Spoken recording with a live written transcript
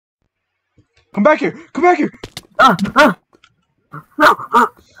Come back here! Come back here! No!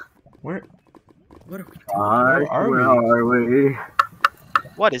 Where? What are we doing? Where are we?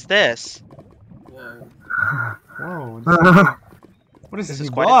 What is this? Whoa. Whoa. What is this This is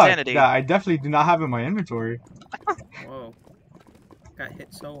new quite block insanity. that I definitely do not have in my inventory? Whoa. Got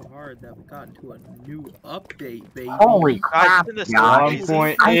hit so hard that we got into a new update, baby. Holy crap, isn't this guys.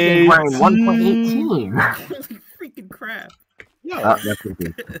 crazy? I think we're in 1.18. Holy freaking crap. Yeah. That's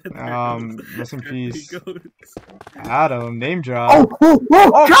okay. Rest in There he peace. goes. Adam, name drop.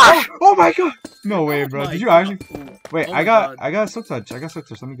 Oh, Josh! Oh my god! No way, bro. My Did you God. actually? Oh, Wait, oh I my got God. silk touch.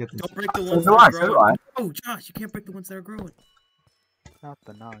 Let me get this. Don't break the So ones do that I, are so do growing. I. Oh, Josh, you can't break the ones that are growing. Not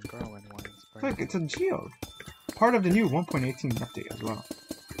the non-growing ones. But... Look, it's a geode. Part of the new 1.18 update as well.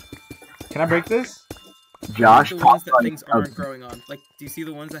 Can I break this? Josh, The ones that talk things like aren't growing on. Like, do you see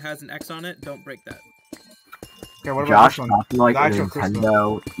the ones that has an X on it? Don't break that. Okay, what about Josh this one? talking like The a actual crystal.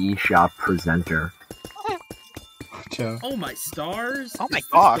 Nintendo eShop presenter. Chill. Oh my stars! Oh my Is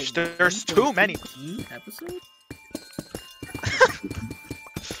this gosh, the there's too many. 1.18 episode?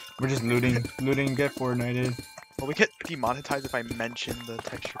 We're just looting, get Fortnited. Will we get demonetized if I mention the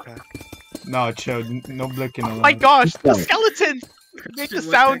texture pack? No, chill. No blicking Oh allowed. my gosh, the Don't. skeletons! Make the Christian,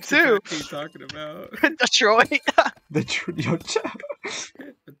 what sound texture too! pack are you talking about? Detroit! Yo, chill.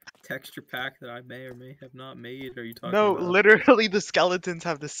 The texture pack that I may or may have not made. Are you talking No, about? literally the skeletons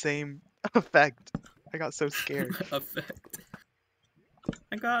have the same effect. I got so scared. Effect.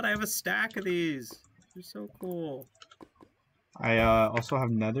 My God, I have a stack of these. They're so cool. I also have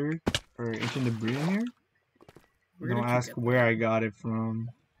nether for ancient debris in here. Where Don't did you ask get where that? I got it from.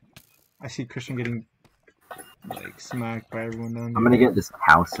 I see Christian getting like smacked by everyone down I'm there. gonna get this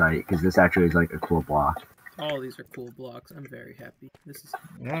house site because this actually is like a cool block. All these are cool blocks. I'm very happy. This is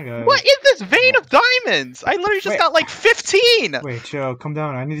Yeah, guys. What is this vein of diamonds? I literally just Wait. got like 15! Wait, chill. Calm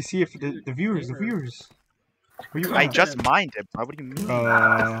down. I need to see if the viewers. Where you I at? just mined it, bro. What do you mean?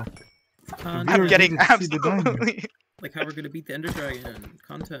 Uh, content. viewers I'm getting need to see the diamonds. absolutely... Like how we're gonna beat the Ender Dragon.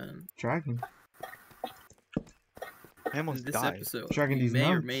 Content. Dragon. I almost In this died. episode, Dragging we these may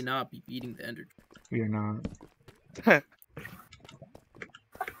or nuts. may not be beating the Ender Dragon. We are not.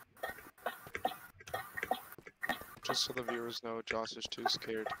 Just so the viewers know, Josh is too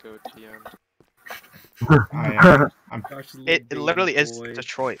scared to go to the end. I'm Josh's little It baby literally is boy.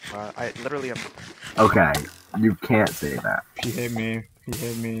 Detroit. I literally am... Okay, you can't say that. He hit me.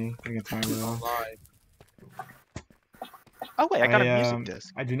 Like a time ago. Lie. Oh wait, I got a music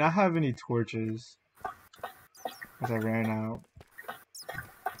disc. I do not have any torches. Because I ran out.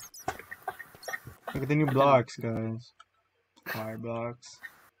 Look at the new blocks, guys. Fire blocks.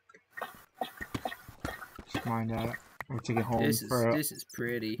 Just mind that. I'm gonna take it home for a This is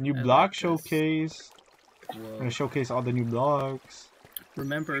pretty. new I block like this. showcase. I'm Whoa. gonna showcase all the new blocks.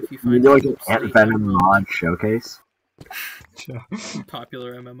 Remember, if you You find do like an any Ant Venom mod showcase.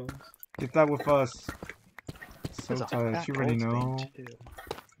 popular MMOs. Get that with us. So There's a touch, fat you already gold know. vein, too.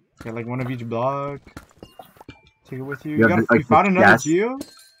 Get like one of each block. Take it with you. You have You the- like, found the another gas- geo?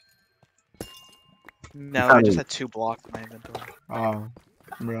 No, found I just it. had 2 blocks in my inventory. Oh,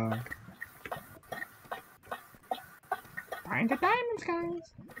 bro. Find the diamonds,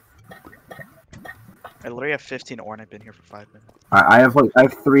 guys. I literally have 15 ore and I've been here for 5 minutes. I have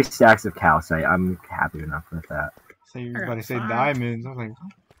 3 stacks of calcite. I'm happy enough with that. So you I about to got say 5. diamonds. I was like,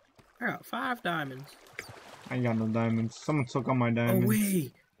 I got 5 diamonds. I ain't got no diamonds. Someone took all my diamonds. Oh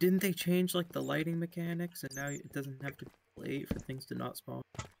wait, didn't they change like the lighting mechanics and now it doesn't have to wait for things to not spawn?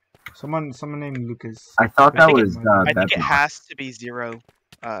 Someone named Lucas. I thought I that think was it- I think it Bedrock. has to be 0.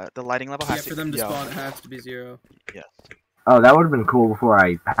 The lighting level Yeah, has for them to yo, spawn, it has to be 0. Yes. Oh, that would have been cool before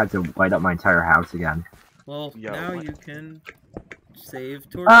I had to light up my entire house again. Well, Yo, now what? you can save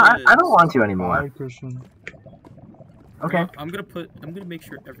torches. I don't want to Bye, anymore. Christian. Okay. I'm gonna make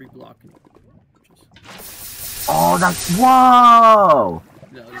sure every block. Just... Oh, that's whoa!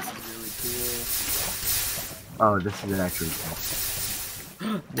 No, this is Oh, this is actually cool.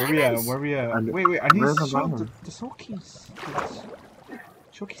 really cool. Where we at? Diamonds! Where we at? And Wait, I need where's to the show diamond? the showcase.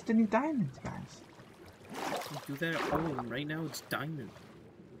 Showcase the new diamonds, guys. Do that at home. Right now it's diamond.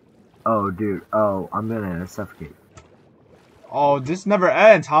 Oh, dude. Oh, I'm gonna suffocate. Oh, this never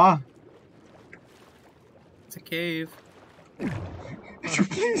ends, huh? It's a cave.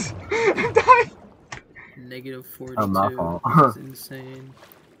 Please, I'm dying. Negative 42. Oh, my fault. It's insane.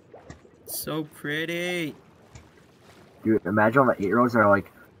 It's so pretty. Dude, imagine all the 8-year-olds are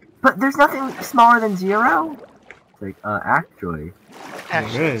like, but there's nothing smaller than 0? It's like, actually.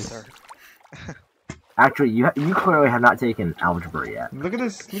 Actually, is. sir. Actually, you clearly have not taken algebra yet. Look at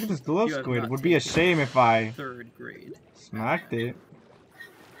this glow You have squid. not Would be a taken shame if I 3rd grade. smacked it.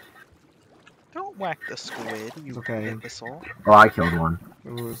 Don't whack the squid, you Okay. imbecile. Oh, I killed one.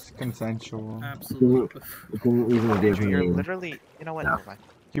 It was consensual. Absolutely. It didn't even give You're me. literally. You know what? No. Never mind.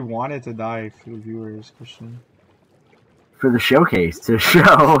 He wanted to die for the viewers, Christian. For the showcase to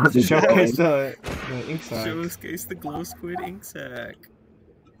show. To showcase the ink sac. Showcase the glow squid ink sac.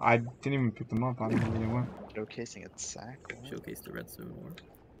 I didn't even pick them up. I don't know where they went. Showcasing its sack. Showcase the redstone ore.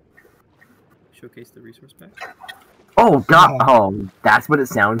 Showcase the resource pack. Oh god! Oh, that's what it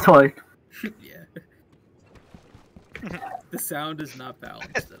sounds like. Yeah. The sound is not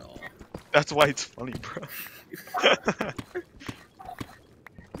balanced at all. That's why it's funny, bro.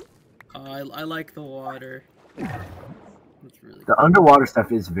 I like the water. It's really The cool. underwater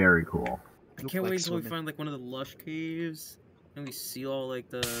stuff is very cool. I Look can't like wait until we swimming. find like one of the lush caves and we see all like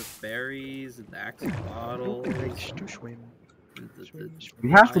the berries and the axle bottles. Likes to swim. And We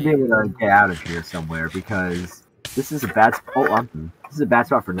have to be able to get out of here somewhere because this is a bad. This is a bad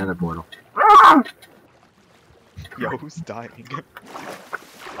spot for another portal. Yo, who's dying?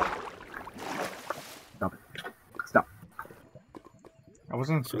 Stop. I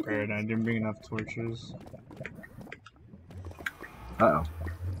wasn't prepared. I didn't bring enough torches. Uh oh.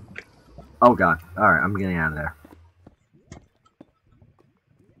 Oh god. Alright, I'm getting out of there.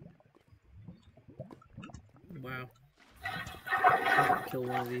 Wow. Kill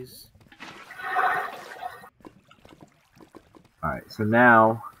one of these. Alright, so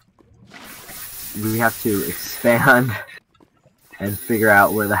now we have to expand and figure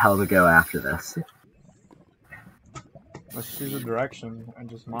out where the hell to go after this. Let's choose a direction and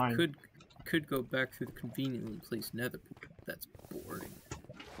just mine. Could go back through the conveniently placed nether. That's boring.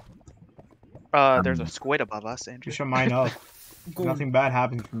 There's a squid above us, You Andrew. should mine up. Go- Nothing bad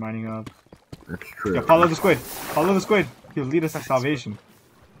happens from mining up. That's true. Yeah, follow the squid. Follow the squid. He'll lead us to salvation.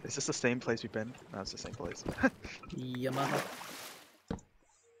 Is this the same place we've been? No, it's the same place. Yamaha.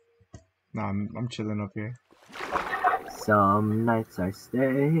 Nah, I'm chilling up here. Some nights I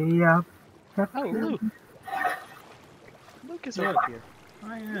stay up. Oh, Luke. Luke is over here.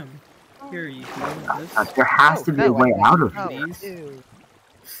 I am. Here, you can this. There has to be a way out of Oh, here. These. ew.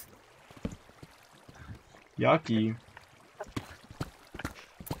 Yucky.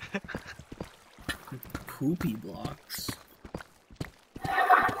 Poopy blocks.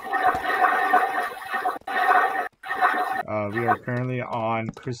 We are currently on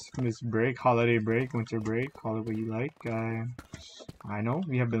Christmas break, holiday break, winter break, call it what you like. I know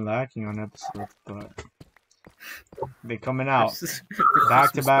we have been lacking on episodes, but they coming out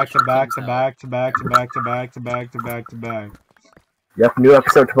back to back to back to back to back to back to back to back to back to back. Yep, new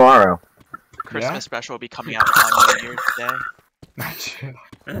episode tomorrow. Christmas special will be coming out on New Year's Day.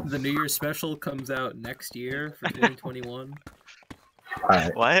 The New Year's special comes out next year for 2021.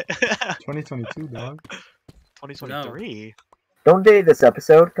 Alright. What? 2022, dog. 2023. Don't date this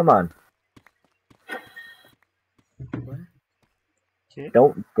episode, come on. What?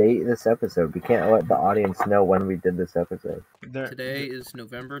 Don't date this episode. We can't let the audience know when we did this episode. Today is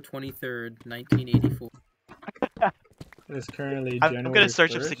November 23rd, 1984. It is currently I'm January gonna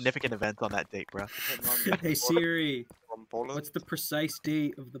search up 1st. significant events on that date, bro. Hey Siri, From Poland? what's the precise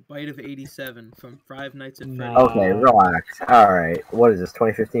date of the Bite of 87 from Five Nights at No. Freddy's? Okay, relax. Alright, what is this,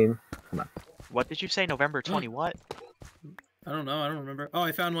 2015? What did you say? November 20 what? I don't know, I don't remember. Oh,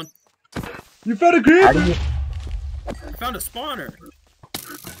 I found one. You found a How creep? do you... I found a spawner.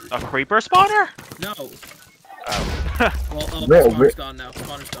 A creeper spawner? No. Oh. Well, oh, Where- spawner's gone now.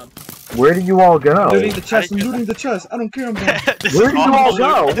 Spawner's gone. Where do you all go? Looting the chest, did I'm you- looting the chest. I don't care about it. This Where is did you all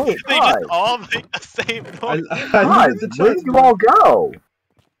all- go? Wait, They guys. just all make the same noise. I Guys, looted the where chest. did you all go?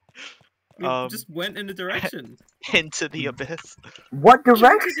 We just went in a direction. Into the abyss. What Into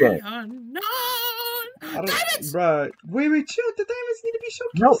direction? the unknown. I don't, Diamonds! bruh. Wait, chill. The diamonds need to be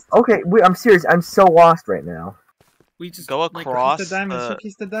showcased. No, okay, wait, I'm serious. I'm so lost right now. We just Go like, across The diamonds, the-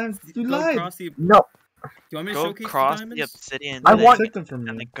 showcase the diamonds. You go lied. across the. Do No, you want me to Go showcase across the the diamonds? obsidian I thing want- Take them from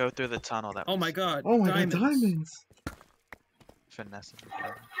and me. then go through the tunnel that Oh was my god. Oh my diamonds. god, diamonds. finesse.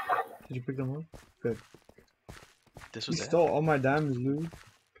 Did you pick them up? Good. This You was it. stole all my diamonds, dude.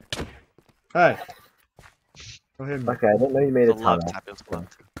 Hey. Go ahead, man. okay, I didn't know you made The a love tunnel. tap is love.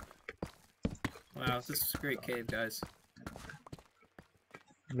 Wow, this is a great cave, guys.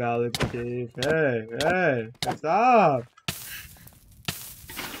 Valid cave. Hey, stop.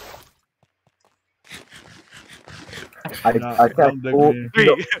 I said, don't dig oh, me.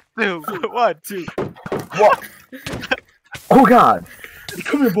 Three, no, 2, 1. 2. what? Oh god!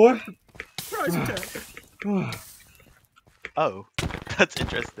 Come here, boy. Surprise attack. Oh, that's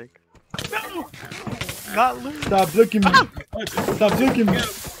interesting. No! Not loot. Stop looking me. Stop looking me. Get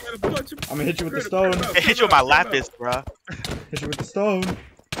him, punch him. I'm gonna hit you with the stone. I hit you with my lapis, bruh. Hit you with the stone.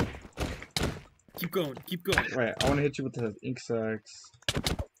 Keep going. Keep going. Wait, I want to hit you with the ink sacks.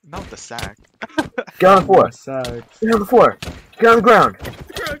 Not the sack. Get on the floor. Sacks. Get on the floor. Get on the ground.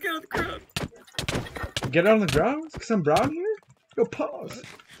 Get on the ground. Get on the ground? Cause I'm brown here? Yo, pause.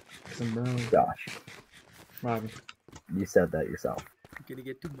 Cause I'm brown. Josh, Robbie. you said that yourself. I'm gonna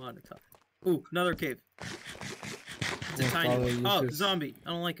get demonetized. Ooh, another cave. It's a We'll tiny follow one. you, Oh, sis. zombie. I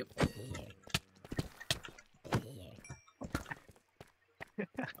don't like him.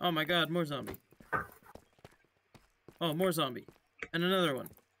 Oh my god, more zombie. Oh, more zombie. And another one.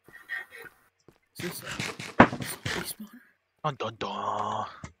 Is this a space spawner? Dun dun dun.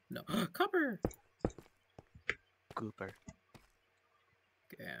 No. Copper! Cooper.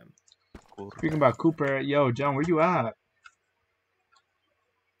 Damn. Cooper. Speaking about Cooper, yo, John, where you at?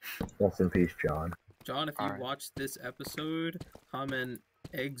 Rest in peace, John. John, if you Alright. watch this episode, comment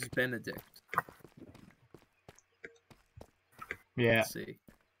Eggs Benedict. Yeah. Let's see.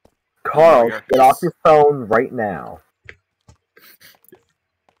 Carl, Yes. get off your phone right now.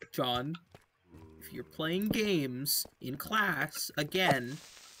 John, if you're playing games in class again,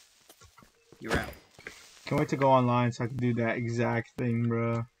 you're out. Can't wait to go online so I can do that exact thing,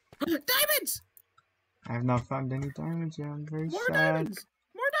 bro. Diamonds! I have not found any diamonds yet. I'm very More sad. diamonds!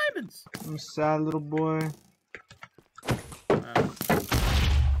 More diamonds! I'm a sad little boy.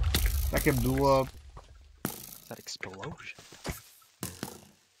 That kid blew up. That explosion.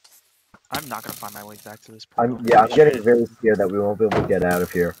 I'm not gonna find my way back to this I'm portal. I'm getting very scared that we won't be able to get out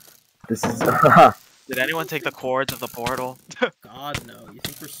of here. This is Did anyone take the cords of the portal? God, no. You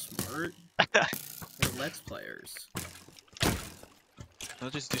think we're smart? We're Let's Players. We'll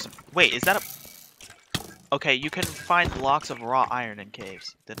just do some. Wait, is that a? Okay, you can find blocks of raw iron in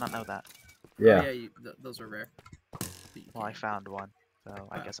caves. Did not know that. yeah. Oh, yeah, those are rare. But you Well, I can't. found one, so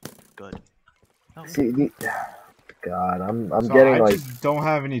I guess I'm good. Oh, See, God, I'm So getting I like just don't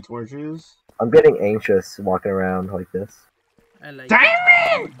have any torches. I'm getting anxious walking around like this. I like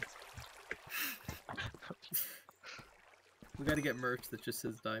Diamond! We gotta get merch that just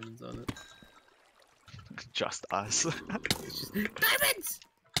says diamonds on it. just us. It's just diamonds!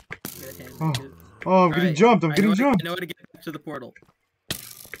 Get a hand Oh. to it. Oh, I'm getting Alright, jumped. I'm I getting know jumped. I know how to get back to the portal.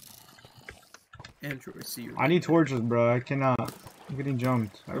 Andrew, I see you. I need torches, bro. I cannot. I'm getting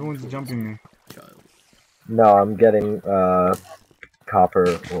jumped. Everyone's jumping me. No, I'm getting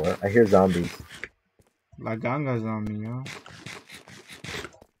copper or I hear zombies. La ganga's on me, yo.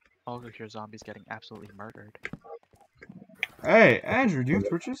 All of your zombies getting absolutely murdered. Hey, Andrew, do you have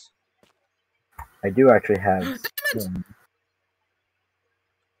torches? I do actually have Diamonds! some.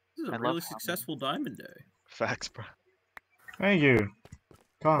 This is a I love really how successful diamond day. Facts, bro. Thank you.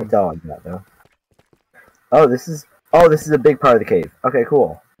 Come. That's all I got though. Oh, this is a big part of the cave. Okay,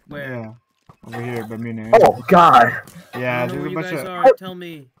 cool. Where? Yeah. Over here, by me and Andrew. Oh God. Yeah, I don't know there's where a you bunch guys of. are. Tell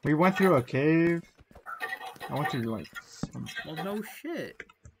me. We went through a cave. I went through like Well, no shit.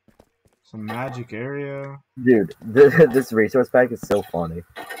 some magic area. Dude, this resource pack is so funny.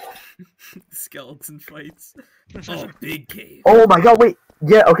 Skeleton fights. Oh, big cave. Oh my God, wait.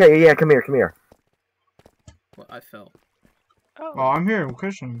 Yeah, okay, yeah, come here. Well, I fell. Oh, I'm here,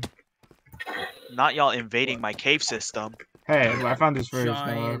 Christian. Not y'all invading my cave system. Hey, I found this first. dog.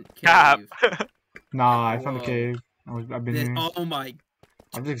 Giant Cap. cave. Nah, I found the Whoa. cave. I've been here. Oh my.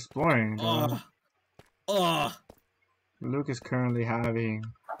 I'm just exploring. dog. Oh. Luke is currently having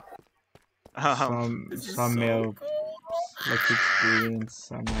This is some so male cool. like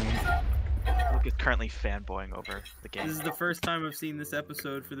experience. I know. Luke is currently fanboying over the game. This is the first time I've seen this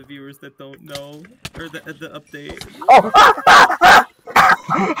episode for the viewers that don't know, or the update. Oh!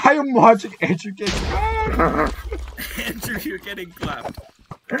 I am watching Andrew get. Andrew, you're getting clapped.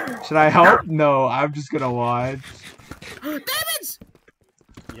 Should I help? No, I'm just gonna watch. Diamonds!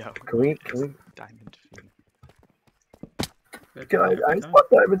 Yo, Can we diamond fiend. I spot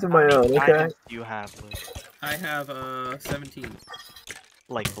diamonds of my own, okay? Diamonds do you have, Luke? I have 17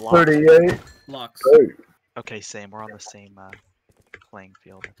 Like blocks. 38. blocks. Oh. Okay, same. We're on the same playing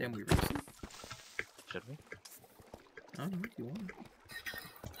field. Damn, we racing? Should we? I don't know what you want.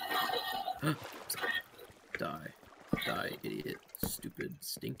 Die, idiot. Stupid,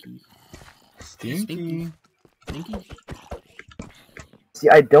 stinky. Stinky. Stinky? See,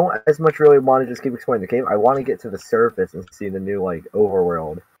 I don't as much really want to just keep exploring the cave. I want to get to the surface and see the new like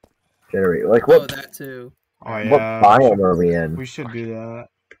overworld generate. Like Oh, what that too. Oh what yeah. biome are we in? We should do that.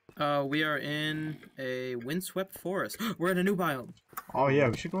 We are in a windswept forest. We're in a new biome. Oh yeah,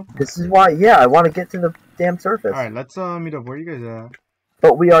 we should go. This is why, yeah, I want to get to the damn surface. All right, let's meet up. Where you guys at?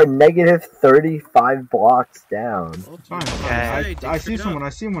 But we are negative 35 blocks down. Oh, Fine. Okay. I see someone. I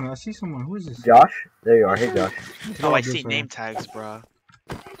see one. I see someone. Who is this? Josh, there you are. Hey, Josh. Oh, I this see way. name tags, bro.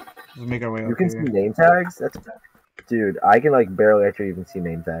 Let's make our way You up can see here. name tags? That's dude, I can like barely actually even see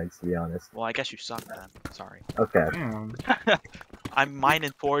name tags, to be honest. Well, I guess you suck then. Sorry. Okay. Damn. I'm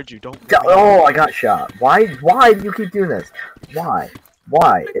mining towards you. Don't. Oh, I got shot. Why do you keep doing this? Why?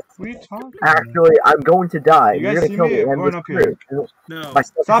 It's What are you talking actually, I'm going to die. You You're guys gonna see kill me? me. I'm And going we're up here. screwed. No. My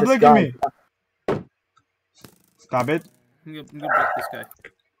stuff Stop is just blinking gone. me! Stop it. I'm gonna break this guy.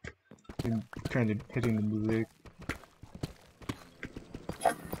 I'm currently hitting the music.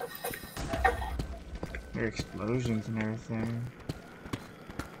 There are explosions and everything.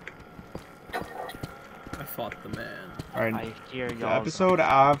 I fought the man. Alright, I hear the y'all. episode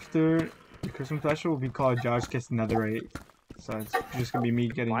after the Christmas special will be called Josh Gets Netherite. So it's just gonna be me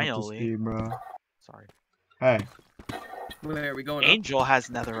getting up to Finally. speed, bro. Sorry. Hey, Where are we going? Up? Angel has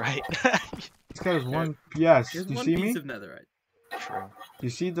netherite. this guy has one. Yes, There's do you one see piece me? of netherite. True. You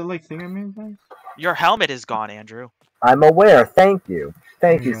see the like thing I made, guys? Your helmet is gone, Andrew. I'm aware. Thank you.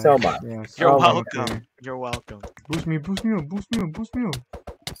 Thank you Yes, so much. Yes. You're Oh, welcome. okay. You're welcome. Boost me, boost me up, boost me up, boost me up.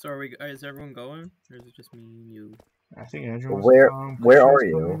 So are we? Is everyone going, or is it just me and you? I think Andrew wants Where- to come. where are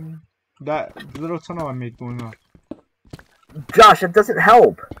Christian's you? coming. That little tunnel I made going up. Josh, that doesn't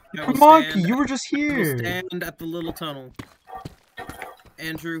help. I will Come on, stand- you were just I will here. stand at the little tunnel.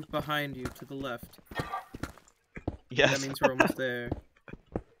 Andrew, behind you, to the left. Yes. That means we're almost there.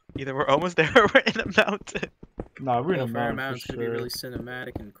 Either we're almost there or we're in a mountain. Nah, we're in Well, a if we're in a mountain mountain, for it's gonna be sure. really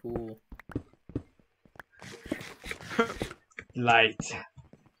cinematic and cool. Light.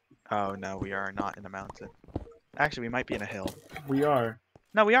 Oh no, we are not in a mountain. Actually, we might be in a hill. We are.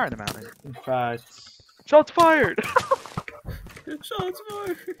 No, we are in a mountain. In fact. Shots fired! Shots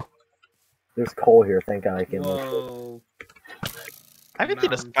fired! There's coal here. Thank God I can look. Whoa. I haven't seen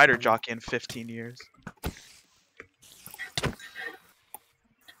a Mountain. spider jockey in 15 years.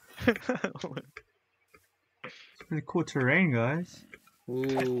 It's pretty cool terrain, guys. Ooh.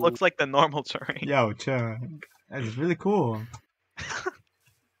 Looks like the normal terrain. Yo, chill. That's really cool.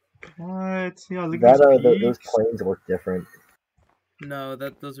 What? Yo, look at That these those peaks. planes look different. No,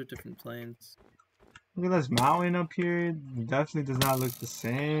 those are different planes. Look at this mountain up here. It definitely does not look the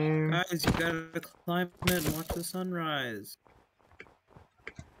same. Guys, you gotta climb it and watch the sunrise.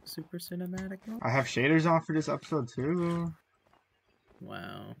 Super cinematic. I have shaders on for this episode too.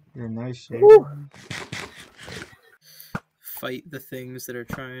 Wow. They're nice Woo. shaders. Fight the things that are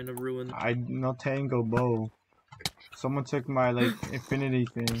trying to ruin. I no tango bow. Someone took my like infinity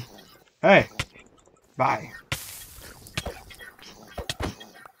thing. Hey, bye.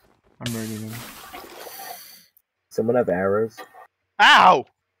 I'm ready now. Someone have arrows? Ow!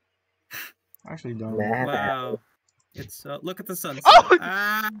 Actually, don't. Nah. Wow. It's look at the sunset. Oh!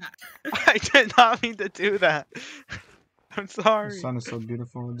 Ah! I did not mean to do that. I'm The sorry. sun is so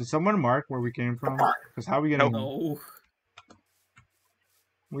beautiful. Did someone mark where we came from? Because how are we gonna? No.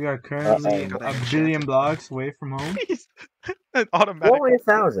 We are currently Uh-oh. a billion blocks away from home. Please. An We're automatic. only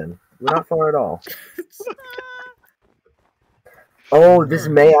 1,000. We're not far at all. Oh, this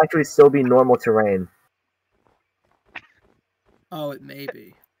may actually still be normal terrain. Oh, it may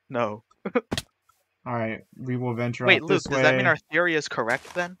be. No. All right, we will venture Wait, out Luke, this does way. that mean our theory is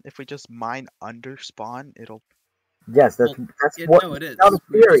correct then? If we just mine under spawn, it'll. Yes, that's what. No, it is. Now the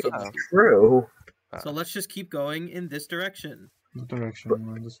We're theory just is unlucky. true. So let's just keep going in this direction. What direction?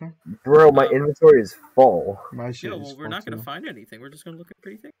 We're in this way? Bro, my inventory is full. My shit Yeah, is well, we're full not gonna too. find anything. We're just gonna look at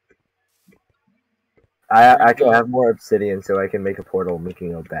pretty things. I actually have more obsidian, so I can make a portal and we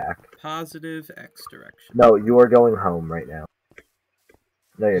can go back. Positive X direction. No, you are going home right now.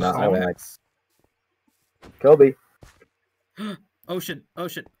 No, you're not. I Positive don't like X. Kobe. Ocean,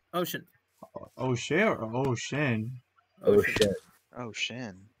 ocean, ocean. Oh shit or oh shin? Oh Ocean. shit. Oh,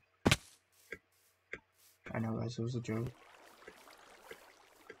 Shin. I know, guys. It was a joke.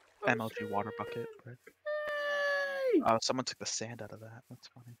 MLG water bucket. Right? Yay! Oh, someone took the sand out of that. That's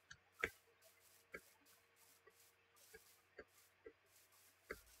funny.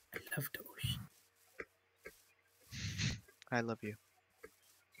 I love the ocean. I love you.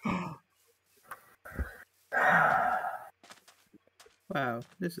 Wow,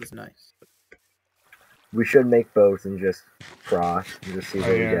 this is nice. We should make boats and just cross and just see Right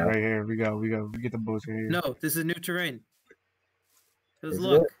where we here, go. right here. We get the boats right here. No, this is new terrain. Cause Is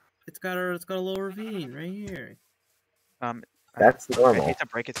look, it? it's got a little ravine right here. That's I normal. hate to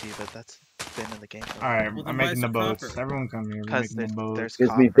break it to you, but that's been in the game. All right, Well, then I'm buy making the some boats. copper. Everyone come here. We're Because making the boats. there's Because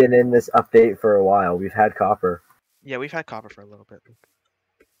copper. we've been in this update for a while. We've had copper. Yeah, we've had copper for a little bit.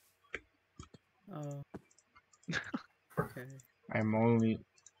 Oh. Okay. I'm only.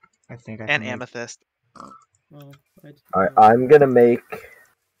 I think I And can make- amethyst. Well, Alright, I'm gonna make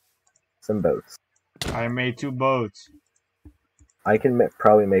some boats. I made 2 boats. I can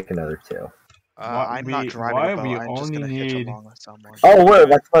probably make another 2. I'm not driving why a boat. we I'm just only gonna hitch need- along with someone. Oh, wait,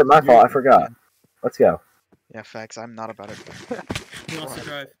 that's my fault. I forgot. Let's go. Yeah, facts. I'm not about it. Who wants to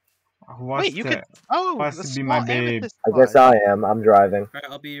drive? Who wants Wait, you to, could. Oh, wants the to be my small babe? amethyst I guess slide. I am. I'm driving. Alright,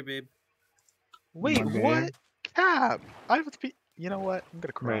 I'll be your babe. Wait, my what? babe. Cap. I have to be. You know what? I'm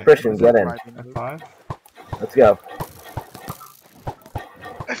gonna cry. Wait, Christian, I'm get in. driving the boat. F5? Let's go.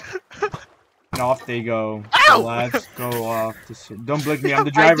 And off they go. Ow! Let's go off the shit. Don't blink me, I'm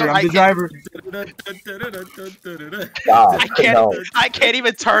the I driver, don't- I'm the driver! Stop. I No. can't. I can't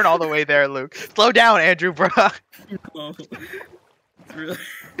even turn all the way there, Luke. Slow down, Andrew, bro. Oh, it's really,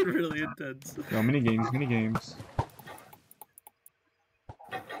 really intense. Yo, minigames.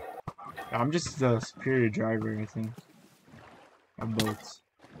 I'm just the superior driver, I think. Of boats.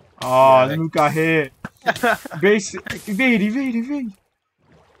 Oh, Yeah. Luke got hit! Evade!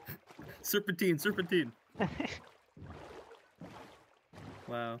 Serpentine.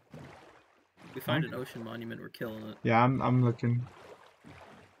 Wow. We find an ocean monument, we're killing it. Yeah, I'm looking.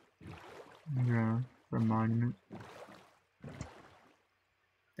 Yeah, for a monument.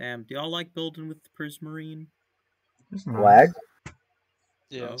 Damn, do y'all like building with the Prismarine? It's nice. Lag?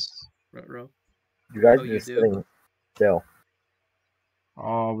 Yes. Ruh-roh. You guys Oh, are you just do? sitting still.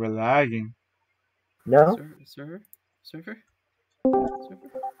 Oh, we're lagging. No? Server?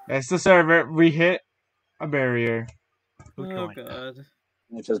 It's the server. We hit a barrier. Who Oh joined? god.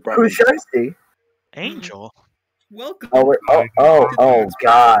 It says Who's Shiesty? Angel. Welcome! Oh,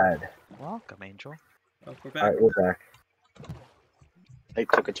 God. Welcome, Angel. Oh, we're back. Alright, we're back. They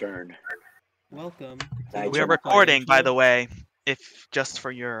took a turn. Welcome. I We are jumped recording, by the way, if just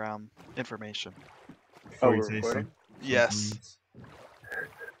for your information. Before Oh, you we're say recording? Yes.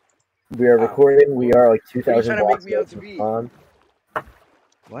 We are recording. We are like Who you 2,000 trying to make blocks me away out to from be? spawn.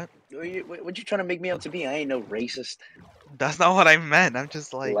 What? What you trying to make me out to be? I ain't no racist. That's not what I meant. I'm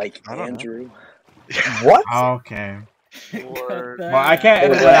just like I don't Andrew. What? Okay. Or- Well, I can't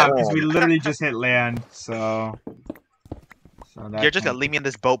edit Hey, it out because land. we literally just hit land, so. That You're just gonna can't- leave me in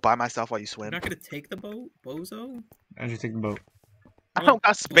this boat by myself while you You're swim. not gonna take the boat, bozo? Andrew, take the boat. I don't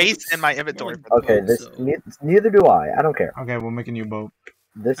got space Boats? in my More inventory. like For Okay, this bozo. neither do I. I don't care. Okay, we'll make a new boat.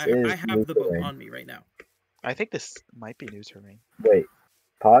 This is I have new the boat terrain. on me right now. I think this might be news for me. Wait,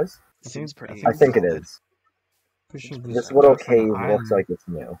 pause. I Seems think- pretty. I think it solid. is. Christian, This little just like an cave looks island. like it's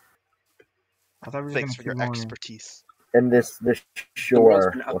new, I thought we were Thanks gonna for your keep going. expertise. and this The world's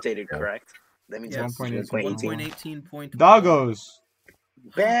shore. been looks updated, new. correct? That means Yes, it's 1.18. 1.18. 1.18. Doggos!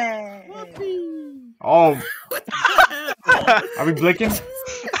 Bang! Oh, What the hell? are we blinking?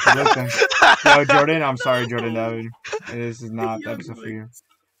 Blinking. Yo, Jordan, I'm sorry, Jordan. This is not the episode for you.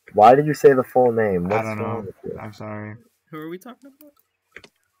 Why did you say the full name? I What's don't wrong know. with you? I'm sorry. Who are we talking about?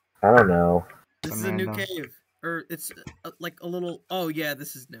 I don't know. This Some is a new random. cave. Or it's like a little. Oh yeah,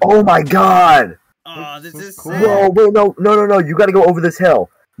 this is new. Oh my God! Oh, this This is is cool. sick. Whoa, wait, no! You gotta go over this hill.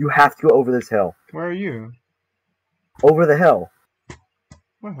 You have to go over this hill. Where are you? Over the hill.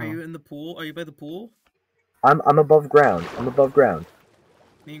 Where? Are you in the pool? Are you by the pool? I'm above ground. I'm above ground.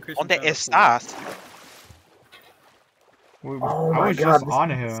 Me and Christian. ¿Dónde found the estás? Oh I my was God! just this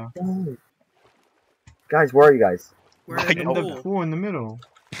on a is hill. insane. Guys, where are you guys? We're Like, in In the the pool. pool in the middle.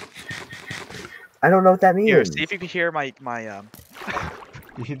 I don't know what that means. Here, see if you can hear my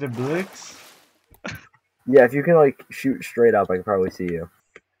You hit the blicks? Yeah, if you can like shoot straight up, I can probably see you.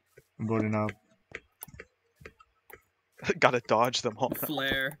 I'm boarding up. gotta dodge them all.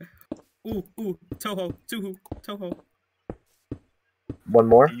 Flare. Ooh, Toho, Toho. One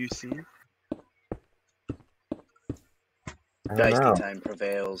more. Do you see? I don't know. Dicey time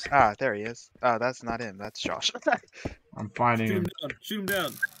prevails. Ah, there he is. Oh, that's not him. That's Josh. I'm finding Shoot him him. down. Shoot him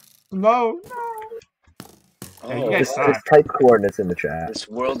down. No! Yeah, you Oh, guys Just, suck. just type coordinates in the chat. this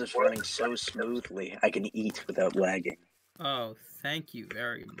world is running so smoothly. I can eat without lagging. Oh, thank you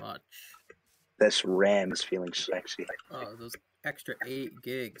very much. This RAM is feeling sexy. Oh, those extra 8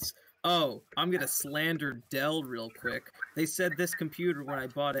 gigs. Oh, I'm gonna slander Dell real quick. They said this computer when I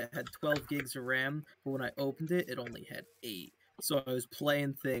bought it had 12 gigs of RAM, but when I opened it, it only had 8. So I was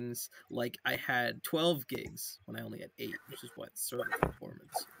playing things like I had 12 gigs when I only had 8, which is what server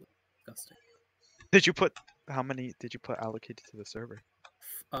performance was disgusting. Did you put how many did you put allocated to the server?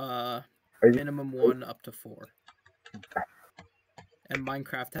 Are you- Minimum 1 up to 4. And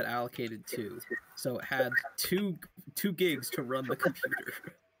Minecraft had allocated 2, so it had 2 gigs to run the computer.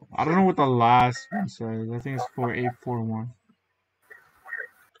 I don't know what the last one says. I think it's 4841.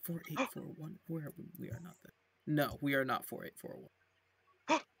 4841. Where are we? We are not that. No, we are not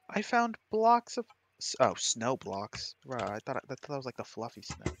 4841. I found blocks of snow blocks. Right, I thought that was like the fluffy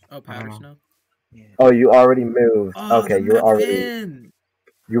snow. Oh, powder know. snow. Yeah. Oh, you already moved. Oh, Okay, the you were map's already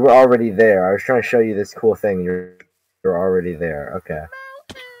in. there. I was trying to show you this cool thing. You're already there. Okay.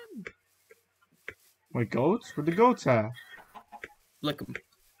 Wait, goats? Where the goats at? Look 'em.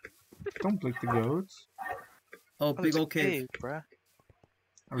 Don't blick the goats. Oh, Oh, big there's a old cave. bruh.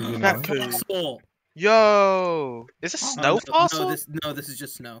 Are we getting That out? food. Fossil. Yo, is this Oh, snow no, fossil? this is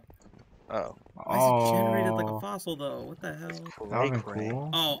just snow. Oh, Why is it generated like a Oh, fossil though? What the hell? that cray would've cray. been cool.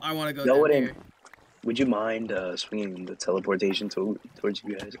 Oh, I want to go Go down it in. here. Would you mind swinging the teleportation towards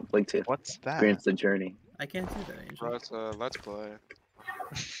you guys? I'd like to What's that? experience the journey. I can't do that, Angel. Bro, it's let's play.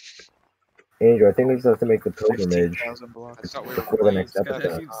 Andrew, I think we just have to make the pilgrimage 15,000 I blocks. thought we were before the playing. next You just gotta,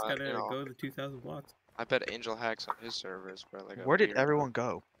 episode. you just gotta You know, go to 2,000 blocks. I bet Angel hacks on his servers, bro. Like a Where did weirdo. everyone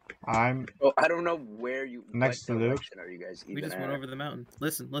go? I'm Well, I don't know where you. Next what to Luke. direction are you guys even We just at? went over the mountain.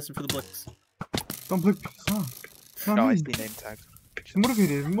 Listen for the blicks. don't blick. Huh. It's not No, I me. see name tags. It's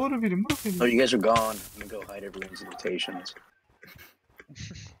motivated. Oh, you guys are gone. I'm gonna go hide everyone's invitations.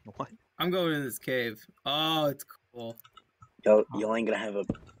 What? I'm going in this cave. Oh, it's cool. Y'all ain't gonna have a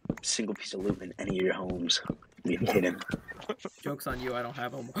single piece of loot in any of your homes. You kidding? Joke's on you, I don't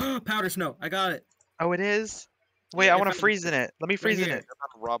have them. Powder snow, I got it. Oh, it is. Wait, Yeah, I I want to found freeze in it. Let me freeze in here. it. I'm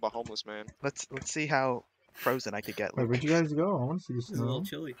about to rob a homeless man. Let's see how frozen I could get. Wait, Luke. where'd you guys go? I want to see the This is a little snow.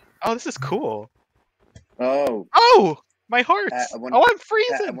 chilly. Oh, this is cool. Oh, Oh, my hearts. I Oh, I'm Pat, I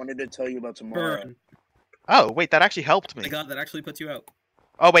freezing. wanted to tell you about tomorrow. Burn. Oh, wait, that actually helped me. I got that actually puts you out.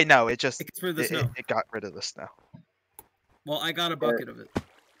 Oh, wait, no, it just It gets rid of the it, snow. it got rid of the snow. Well, I got a bucket of it.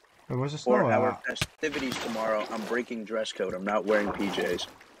 Wait, where's the For snow our at? festivities tomorrow, I'm breaking dress code. I'm not wearing PJs.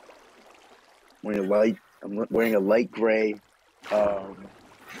 I'm wearing a light gray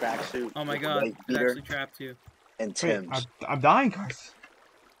tracksuit. Oh my with a god, white it beater actually trapped you. and Wait, Tim's. I'm dying, guys.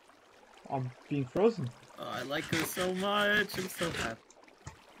 I'm being frozen. Oh, I like her so much. I'm so happy.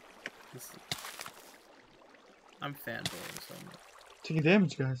 I'm fanboying so much. Taking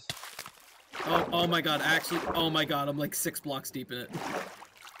damage, guys. Oh my god, actually, oh my god, I'm like 6 blocks deep in it.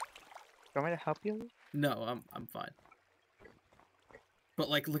 You want me to help you? No, I'm fine. But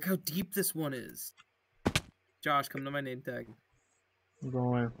like, look how deep this one is. Josh, come to my name tag. I'm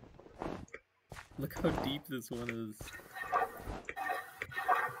going. Look how deep this one is.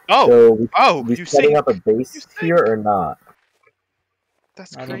 Oh, So we oh, we you setting sink. up a base You here or not?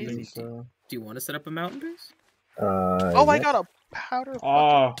 That's I don't crazy. think so. Do you want to set up a mountain base? Oh, I Yes. got a powder.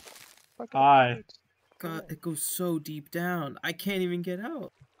 Oh, bucket hi. of bullets. God, it goes so deep down. I can't even get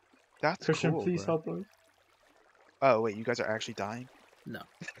out. That's Christian, cool, please bro. help us. Oh wait, you guys are actually dying. No.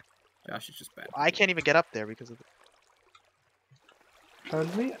 Josh is just bad. I can't even get up there because of.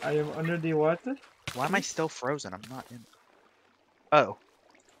 Help me, I am under the water. Why am I still frozen? I'm not in. Oh,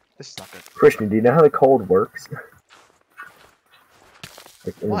 this is not good. Christian, do you know how the cold works?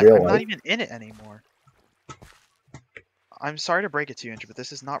 Like in What? real I'm life? not even in it anymore. I'm sorry to break it to you, Andrew, but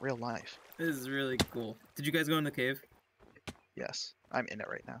this is not real life. This is really cool. Did you guys go in the cave? Yes, I'm in it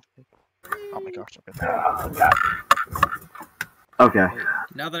right now. Oh my gosh, I'm in Oh, God. Okay. Wait,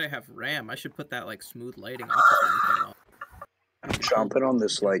 now that I have RAM, I should put that like smooth lighting optical thing on. Sean, put on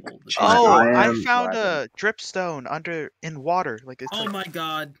this like. Oh, I I am found laughing. a dripstone in water. Like it's Oh my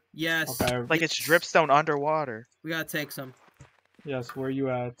god, yes. Okay, like it's dripstone underwater. We gotta take some. yes, where are you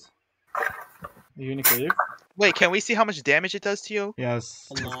at? Are you in the cave? Wait, can we see how much damage it does to you? Yes,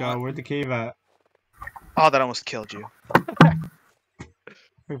 A let's go. lot. Where'd the cave at? Oh, that almost killed you.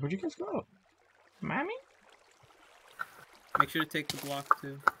 Wait, where'd you guys go? Mommy? Make sure to take the block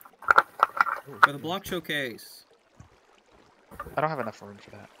too. For the block showcase. I don't have enough room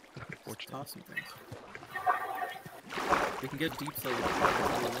for that. Just Unfortunately. toss some things. We can get deep so we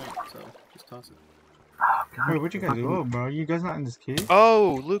want, so just toss it. God. Wait, where'd you guys go, bro? You guys not in this cave?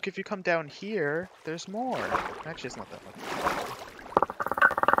 Oh, Luke, if you come down here, there's more. Actually, it's not that much.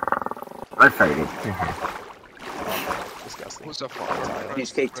 I'm fighting. Disgusting. Who's a fire?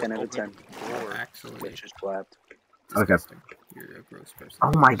 Cheesecake 10 out of 10. Actually, Which just clapped. Okay. disgusting. You're a gross person.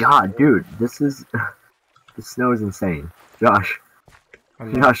 Oh my God, dude, this is the snow is insane. Josh,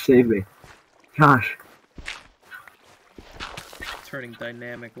 Josh, save me. Josh. Turning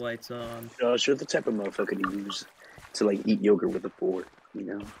dynamic lights on. Josh, you're the type of motherfucker to use to like eat yogurt with a fork. You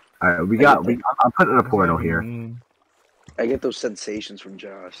know. All right, I'm putting a portal here. I get those sensations from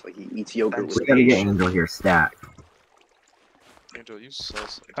Josh. Like he eats yogurt We with gotta a get fork. Angel here stat. Angel, you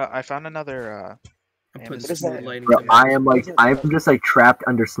sus. I found another. I'm Yeah, putting this is smooth that? lighting. Bro, thing I'm on. just like trapped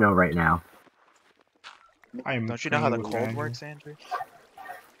under snow right now. I am Don't you know how the currently with cold Andrew. works, Andrew?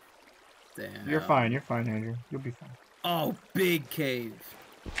 Damn. You're fine, Andrew. You'll be fine. Oh, big cave.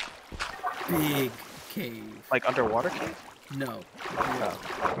 Big cave. Like underwater cave? No.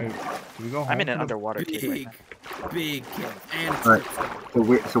 Wait, do we go home? I'm in an for the- underwater cave right Big now. cave. And it's Alright.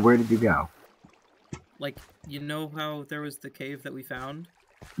 dripstone. So where did you go? Like, you know how there was the cave that we found?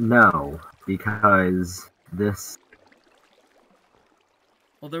 No, because this.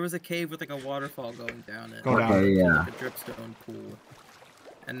 Well, there was a cave with like a waterfall going down it. Go down. Okay, To, yeah. like a dripstone pool.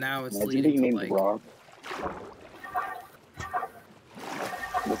 And now it's Imagine leading being to named like... Rob.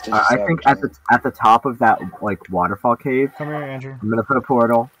 That's just I a think savage at the top of that like waterfall cave, Come here, Andrew. I'm gonna put a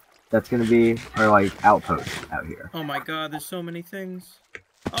portal. That's gonna be our like outpost out here. Oh my god, there's so many things.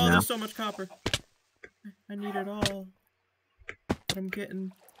 Oh, Yeah. there's so much copper. I need it all. But I'm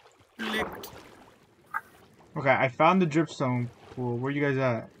getting licked. Okay, I found the dripstone pool. Where you guys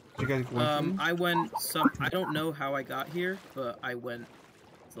at? Did you guys go into it? I went I don't know how I got here, but I went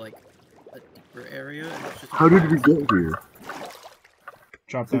to like a deeper area. And it's just How did we get here?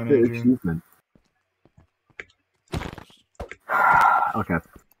 Drop It's like down, the Andrew. achievement. Okay.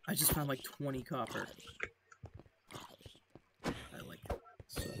 I just found like 20 copper. I like it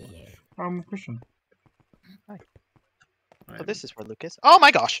so much. I'm Christian. So Alright, this is where Luke is. Oh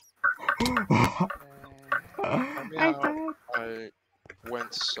my gosh! I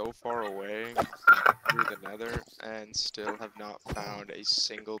went so far away through the nether and still have not found a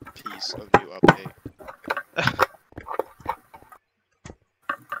single piece of new update.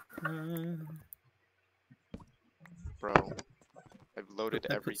 Bro, I've loaded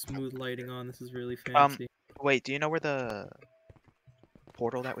I every put smooth lighting on. This is really Um, fancy. Wait, do you know where the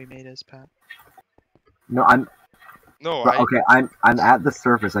portal that we made is, Pat? No, I'm No, but, okay. I'm at the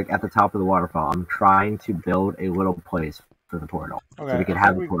surface, like at the top of the waterfall. I'm trying to build a little place for the portal, so we can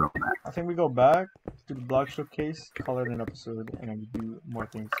have the portal back. I think we go back to the block showcase, call it an episode, and then we do more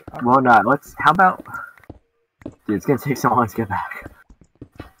things. Well, no. Let's. How about? Dude, it's gonna take so long to get back.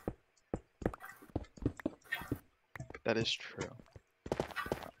 That is true.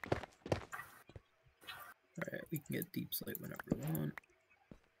 Alright, we can get deep slate whenever we want.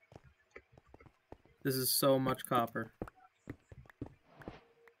 This is so much copper.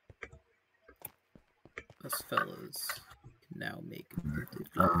 Us fellas can now make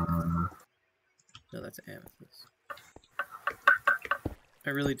tinted glass. No, that's amethyst. I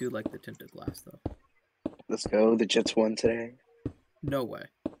really do like the tinted glass, though. Let's go. The Jets won today. No way.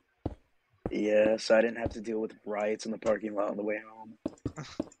 Yeah, so I didn't have to deal with riots in the parking lot on the way home.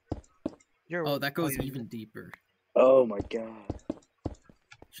 Oh, that goes yeah. even deeper. Oh my god.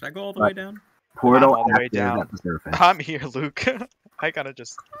 Should I go all the Right. way down? Portal all the way active down. at the surface. I'm here, Luke. I gotta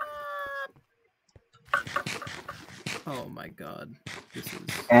just. Oh my god. This is...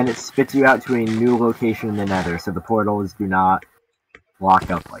 And it spits you out to a new location in the nether, so the portals do not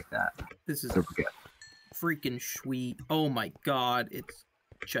lock up like that. This is Super good. freaking sweet. Oh my god, it's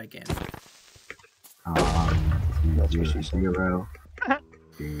gigantic. That's what she said. 0 to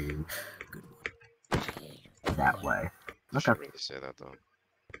Good one. that way. I Okay. should really say that though.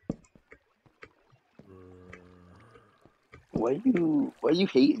 Why you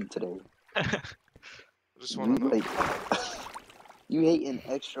hating today? I just You, want to know. like, you hating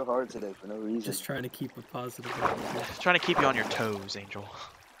extra hard today for no reason. Just trying to keep a positive attitude. Trying to keep you on your toes, Angel.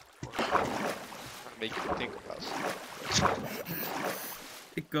 Make you think about something.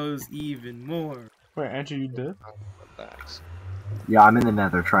 It goes even more. Wait, Andrew, you did? Relax. Yeah, I'm in the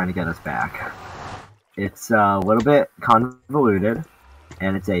nether trying to get us back. It's a little bit convoluted,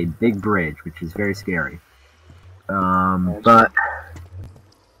 and it's a big bridge, which is very scary. But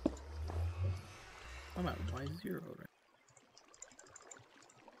I'm at Y0 right.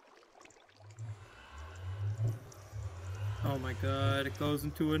 Oh my god, it goes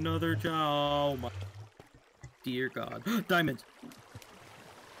into another job. Oh my dear god. Diamond!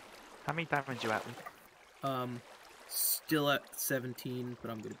 How many diamonds you at, Luke? Still at 17, but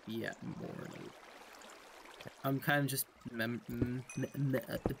I'm gonna be at more. I'm kind of just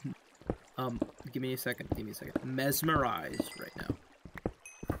give me a second. Mesmerized right now.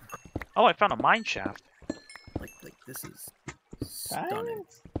 Oh, I found a mine shaft. Like this is stunning.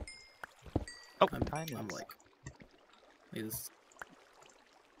 Oh, I'm diamonds. like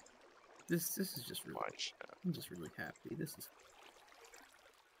this is just really. Watch. I'm just really happy. This is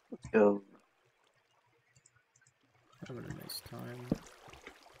Let's go. having a nice time.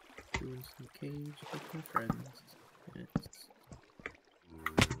 Doing some caves with my friends. And it's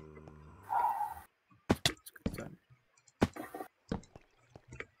a good time.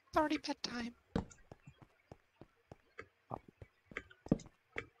 It's already bedtime.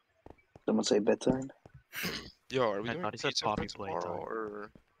 Someone say bedtime? Yo, are we I doing thought he said pizza poppy for playtime. tomorrow,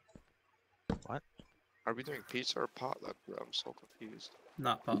 or What? are we doing pizza or potluck, bro? I'm so confused.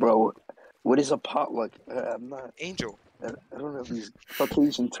 Not pop. Bro, what is a potluck? I'm not. Angel, I don't know these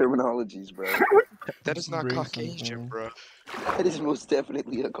Caucasian terminologies, bro. That is not Bring Caucasian, something. bro. That is most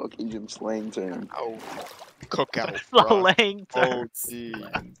definitely a Caucasian slang term. Oh, cookout, bro. Slang term. OD.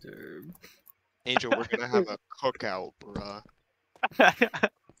 Slang term. Angel, we're gonna have a cookout, bro.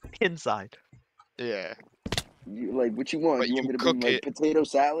 Inside. Yeah, You like what you want? But You want you me to bring cook like it. potato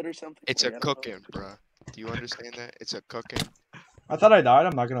salad or something? it's Like, a I don't know. cooking, bro. Do you understand that? It's a cooking. I thought I died.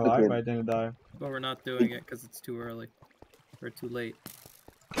 I'm not gonna lie, Okay. but I didn't die. But we're not doing it because it's too early. Or too late.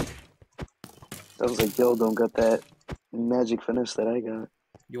 I was like, yo, don't got that magic finesse that I got.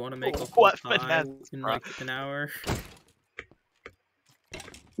 You want to make a whole What pie finesse, in bro? like an hour?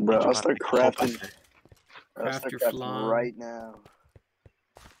 Bro, Angel I'll got start the whole crafting. butter. I'll Craft start your crafting flan. right now.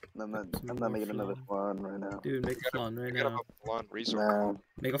 I'm not. Some I'm more not making another flan. flan right now. Dude, make a flan right You're gonna now. have a flan resource. Nah,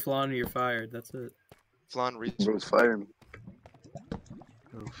 Make a flan or you're fired. That's it. Flan bro's resource. firing me.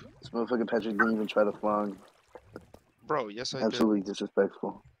 Oof. This motherfucking Patrick didn't even try the flan. Bro, yes I did. Absolutely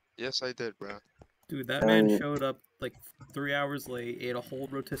disrespectful. Yes I did, bro. Dude, that I man mean- showed up like 3 hours late, ate a whole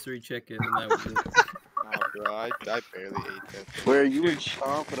rotisserie chicken, and that was it. Nah, bro, I barely ate that. Where you were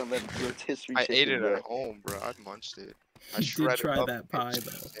chomping on that rotisserie I chicken, ate it bro. at home, bro. I munched it. I He did shredded try up that pie, and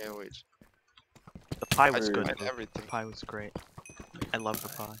though. Sandwich. The pie I was good. tried though. everything. The pie was great. I love the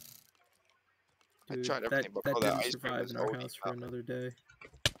pie. I Dude, tried that, everything, but that bro, that didn't ice cream survive was in our OD house for top. another day.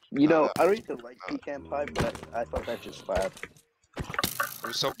 You know, that- I don't even like pecan pie, but I thought that just slapped. It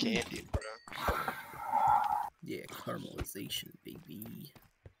was so candy, bro. Yeah, caramelization, baby.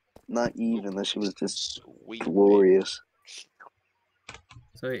 Not even. That shit was just Sweet. glorious.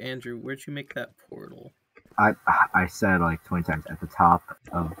 So, hey, Andrew, where'd you make that portal? I said like 20 times at the top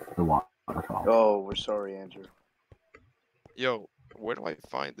of the waterfall. Oh, we're sorry, Andrew. Yo, where do I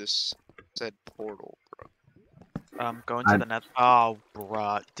find this said portal, bro? Going to I- the net. Oh,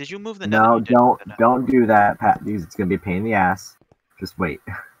 bruh. Did you move the nether? No, You didn't move the nether. don't do that, Pat, because it's gonna be a pain in the ass. Just wait.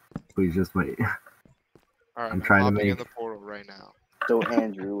 Please just wait. Alright, I'm I'm trying to hopping in make- the portal right now. So,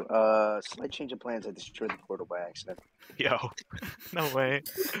 Andrew, slight change of plans. I destroyed the portal by accident. Yo. No way.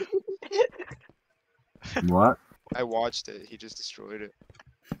 What? I watched it. He just destroyed it.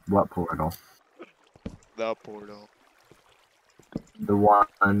 What portal? The portal. The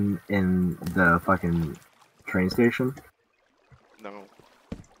one in the fucking train station? No.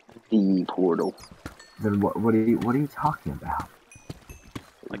 The portal. Then what are you talking about?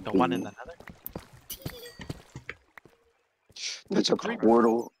 Like the one in the nether? That's Like a a creeper.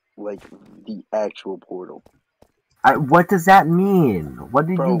 portal, like the actual portal. What does that mean? What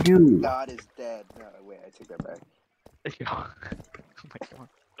did Bro, you do? God is dead. No, wait, I take that back. Yo. Oh my god.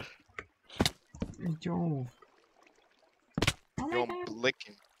 Yo. Yo, I'm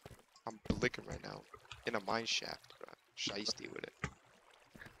blicking. I'm blicking right now. In a mine shaft, bro. Shiesty with it.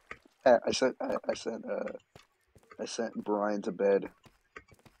 I sent Brian to bed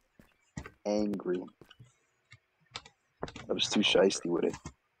angry. I was too shiesty with it.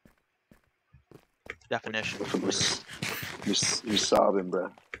 Definition. I was sobbing, bro.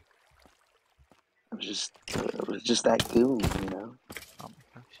 I was just that goon, you know. Oh my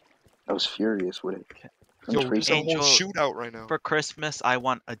gosh. I was furious with it. Okay. I'm Yo, tracing- there's a whole Angel- shootout right now. For Christmas, I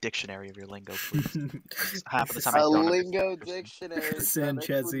want a dictionary of your lingo, please. Half of the time I a don't lingo understand. dictionary.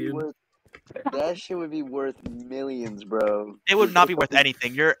 Sanchezian. That shit would be worth millions, bro. It would not be worth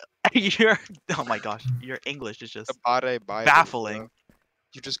anything. You're oh my gosh, your English is just Tabare Bible, baffling. bro.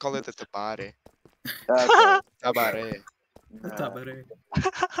 You just call it the Tabare. Okay. Tabare. That's Nah. not better.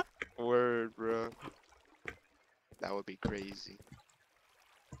 Word, bro. That would be crazy.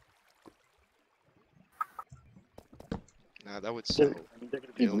 Nah, that would They're, sell. they're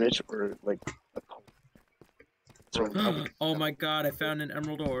gonna be rich or like a cult. Bro, that would, Oh my god, I found an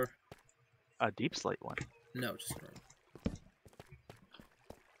emerald ore. A deep slate one. No, just wrong.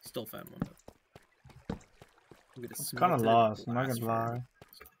 Still found one though. I'm gonna It's kind of smelt it, lost. I'm not blast gonna furnace.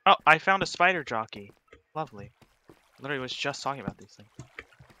 lie. Oh, I found a spider jockey. Lovely. Literally was just talking about these things.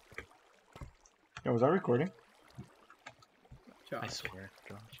 Yo, was I recording? I Josh. swear.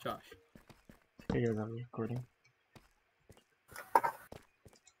 Josh. Josh. Hey guys, I'm recording.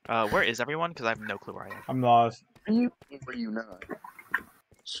 Where is everyone? Because I have no clue where I am. I'm lost. Are you or were you not?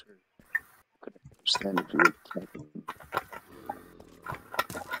 Sure. Couldn't understand if you were camping.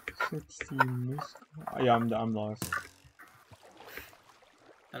 16 missed. Yeah, I'm lost.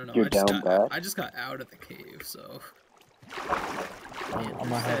 I don't know. You're down bad? I just got out of the cave, so. I'm Man,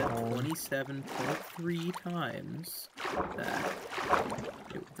 gonna head home. 27.3 times that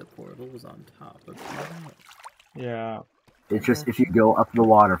the portal was on top of the mountain. Yeah. It's just if you go up the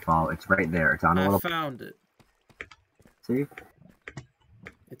waterfall, it's right there. It's on a I little. found it. See?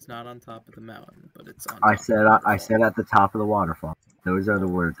 It's not on top of the mountain, but it's on. I top said of the I waterfall. said at the top of the waterfall. Those are the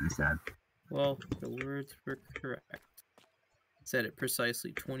words I said. Well, the words were correct. Said it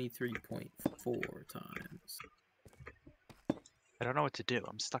precisely 23.4 times. I don't know what to do.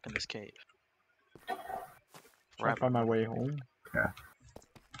 I'm stuck in this cave. Trying to Forever. find my way home. Okay.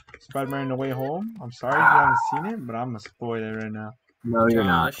 Spider-Man The Way Home. I'm sorry if you haven't seen it, but I'm gonna spoil it right now. No, you're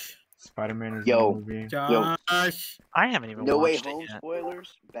not. Josh. Spider-Man is Yo. in the movie. Josh. I haven't even No Way watched Home it yet.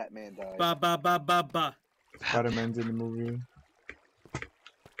 spoilers. Batman dies. Ba ba ba ba ba. Spider-Man's in the movie.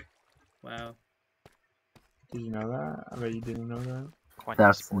 Wow. Did you know that? I bet you didn't know that. Quite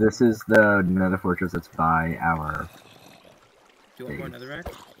the spoiler. This is the Nether Fortress that's by our. Do you want more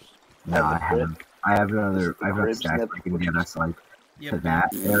netherrack? No, I haven't. I have another. I have a Cribs stack Nether that can get us like to Yep.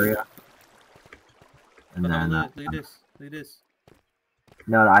 that area. And Oh, then look at this. Look at this.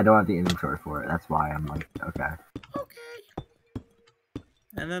 no, I don't have the inventory for it. That's why I'm like, okay. Okay.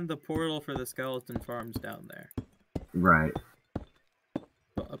 And then the portal for the skeleton farm's down there. Right.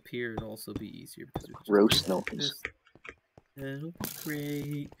 But up here it'd also be easier because we could just Roast do like noise. this. It'll be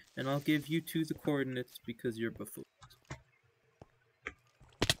great. And I'll give you 2 the coordinates because you're buffoons.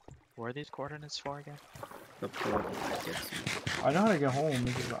 Where are these coordinates for again? The portal that gets you. I know how to get home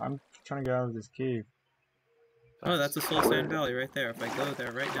because I'm trying to get out of this cave. Oh, that's a Soul Sand Valley right there. If I go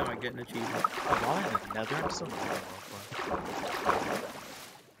there right now, I get an achievement. Oh, y'all in the Nether? I'm still in the Nether.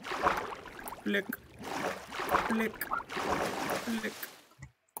 Flick. Flick. Flick.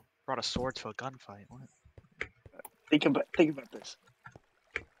 Brought a sword to a gunfight. What? Think about this.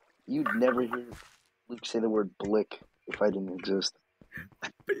 You'd never hear Luke say the word blick if I didn't exist.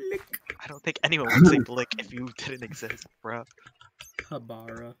 Flick. I don't think anyone would say blick if you didn't exist, bro.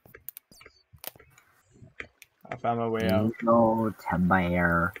 Habara. I found my way out. No,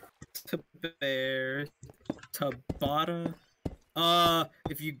 Tabair. Tabair. Tabata.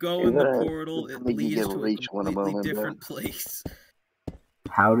 If you go Is in the that- portal, it make you leads get to a reach one completely moment, different place.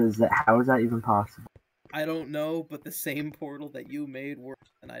 How is that even possible? I don't know, but the same portal that you made works,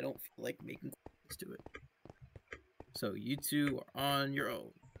 and I don't feel like making close to it. So you two are on your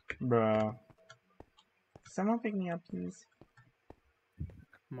own. Bruh. Someone pick me up, please.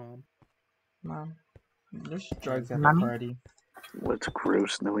 Mom. Mom. There's drugs at the Mommy? party. What's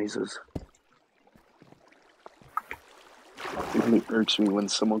gross noises? It really irks me when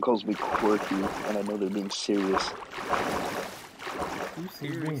someone calls me quirky and I know they're being serious. Who Who's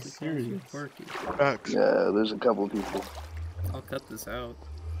being seriously calls you serious? quirky? Facts. Yeah, there's a couple of people. I'll cut this out.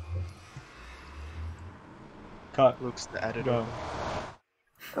 Cut. Luke's the editor. Go.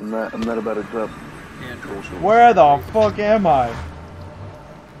 I'm not about to drop And bullshit. Where the fuck am I?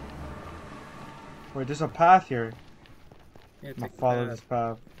 Wait, there's a path here. yeah, I'm gonna take follow that. this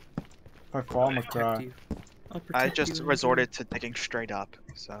path. If I fall, I'm gonna Protect cry. you. I'll I protect just you, resorted to digging straight up,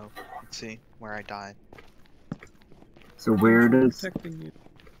 so let's see where I died. So where I'm does? protecting you.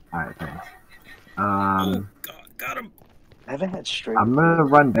 Alright, thanks. Oh God, got him. I haven't had straight. I'm gonna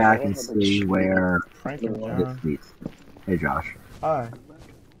run back I and haven't had see straight- where Frank and Yeah. this John. leads. Hey, Josh. Hi.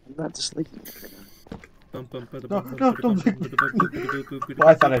 I'm not sleeping. No, don't. Well,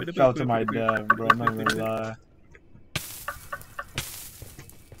 I thought I fell to my death, bro. I'm not gonna lie.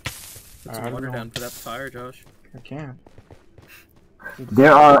 Put some Alright, water how do we down for that fire, Josh. I can't.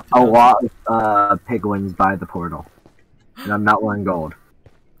 There are a lot of piglins by the portal, and I'm not wearing gold.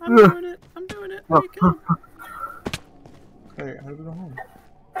 I'm doing it. I'm doing it. There you go. Hey, how do we go home?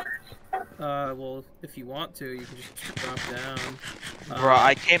 Well, if you want to, you can just drop down. Bro,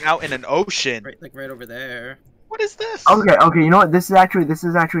 I came out in an ocean. right over there. What is this? Okay, you know what? This is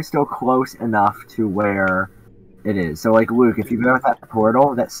actually still close enough to where it is. So, like, Luke, if you go with that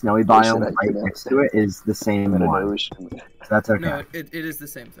portal, that snowy biome I right connect next to it is the same I'm in an one. ocean. So that's okay. No, it is the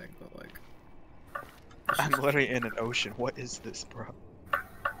same thing, but like. I'm literally in an ocean. What is this, bro?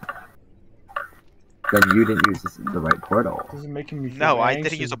 Then you didn't use the right portal. This is making me feel No, I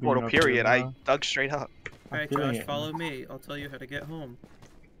anxious didn't use a being portal, up here, period. I bro. dug straight up. I'm Alright, feeling Josh, it. follow me. I'll tell you how to get home.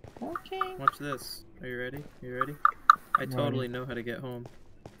 Okay. Watch this. Are you ready? You ready? I Ready. totally know how to get home.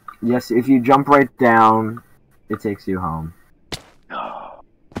 Yes, if you jump right down, it takes you home.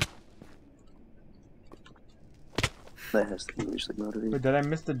 That has to be usually motivated. Wait, did I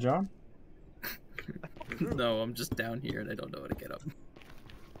miss the jump? No, I'm just down here and I don't know how to get up.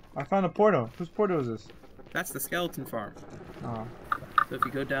 I found a portal. Whose portal is this? That's the skeleton farm. Oh. So if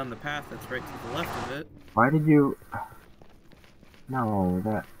you go down the path that's right to the left of it, Why did you? No,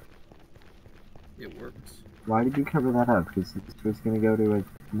 that. it works. Why did you cover that up? Because this was gonna go to a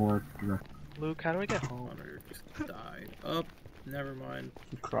more direct. Luke, how do I get home? Connor just died. Oh, never mind.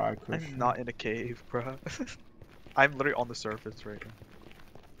 You cry, Christian. I'm not in a cave, bro. I'm literally on the surface right now.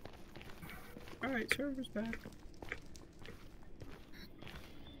 Alright, server's back.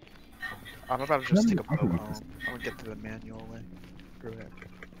 I'm about to just take a boat home. I'm gonna get to the manual way. Screw it.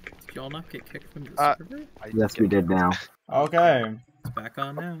 Did y'all not get kicked from the server? Yes, we did now. Okay. It's back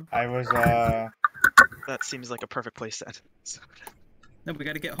on now. I was That seems like a perfect place to end. No, we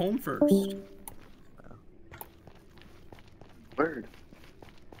gotta get home first. Word.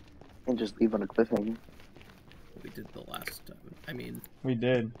 And just leave on a cliffhanger. We did the last time. I mean, we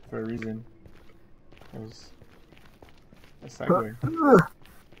did for a reason. It was a segue.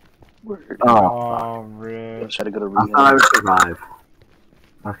 Word. Oh, Oh, I rip. was trying to go to I thought I rehab. would survive.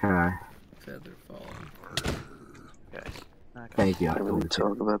 Okay, feather falling. Okay. thank you. I really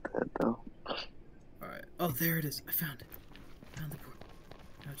talk about that though. Alright. Oh, there it is. I found it. Found the portal.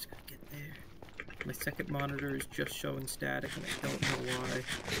 Now I just gotta get there. My second monitor is just showing static, and I don't know why.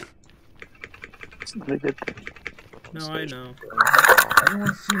 It's not a good thing. No, I know. I don't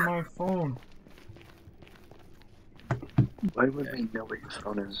want to see my phone. Why would we know where your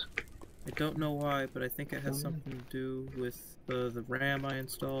phone is? I don't know why, but I think it has something to do with the RAM I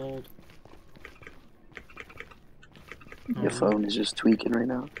installed. Your phone is just tweaking right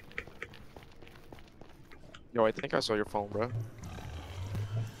now. Yo, I think I saw your phone, bro.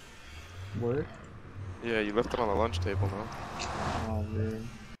 Where? Yeah, you left it on the lunch table, no? Oh, rip. Did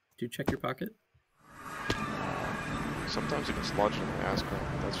you check your pocket? Sometimes you just lodge it in my ass crack.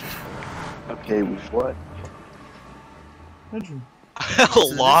 That's just fine. Okay, what? Bedroom.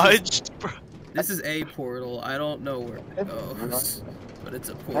 Lodged, bro. This is a portal. I don't know where it goes, but it's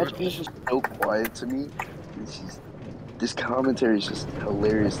a portal. Patrick is just so quiet to me. This commentary is just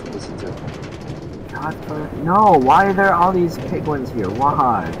hilarious to listen to. God, no, why are there all these piglins here?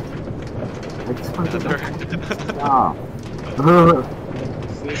 Why? I just want to stop.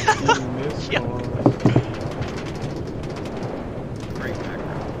 16 missed calls. Great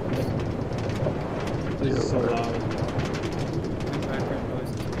background. This is so loud. Good background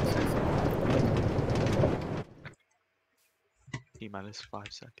noise. T-minus 5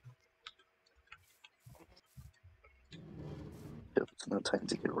 seconds. It's not time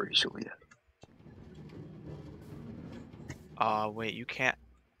to get racial yet. Wait, you can't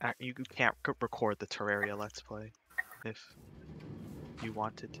record the Terraria Let's Play if you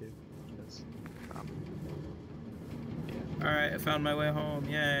wanted to. Because, Alright, I found my way home.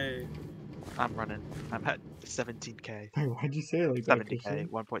 Yay. I'm running. I'm at 17k. Wait, why'd you say it like that? 70k,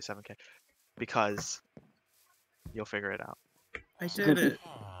 1.7k. Because you'll figure it out. I did it.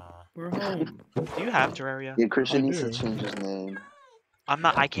 We're home. Do you have Terraria? Yeah, Christian I needs to do. change his name.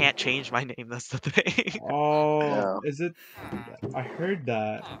 I can't change my name, that's the thing. Oh, No. is it? I heard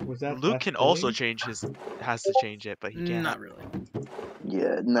that. Was that? Luke that can also thing? has to change it, but he can't. Not really.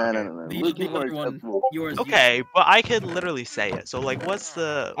 Yeah, no. The- Luke the is more other one- acceptable. Yours. Okay, but I could literally say it. So like, what's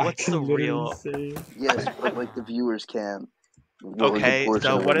the I can literally real? say. Yes, but like the viewers can't. Well, a good Okay, portion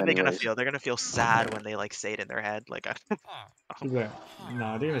so of what them are they gonna anyways. feel? They're gonna feel sad when they like say it in their head. Like, He's like,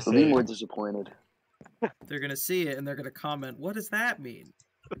 nah, they're gonna They'll be say more it. disappointed. They're gonna see it and they're gonna comment, "What does that mean?"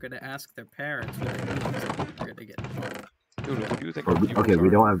 They're gonna ask their parents what it means. They're gonna get. Dude, what do you think? Okay, we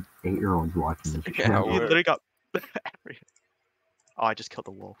don't have 8-year-olds watching this. Yeah, channel. he we're- literally got. Oh, I just killed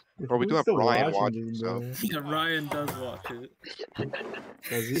a wolf. Bro, we do Who's have still Ryan watching watching, this, so- bro? Yeah, Ryan does watch it.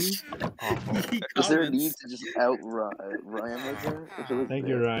 Does he? Awful. He Is there a need comments. to just out Ryan like that? I feel like, Thank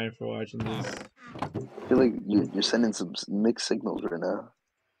you, Ryan, for watching this. I feel like you're sending some mixed signals right now.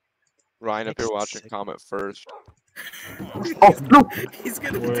 Ryan, if you're Makes watching, sense. comment first. Oh, no! He's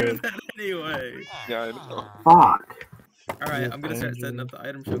gonna do Word. that anyway. Yeah, I know. Fuck! Alright, Yes, I'm gonna start setting Andrew. up the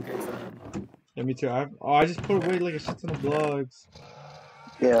item showcase then. Yeah, me too. I just put away like a shit ton of blogs.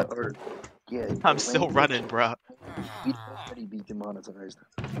 Yeah, or yeah. I'm still running, bro. We'd already be demonetized.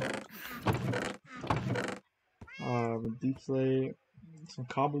 Deep slate, some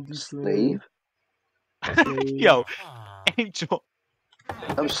cobble deep slate. Slave? slave. Yo, Angel.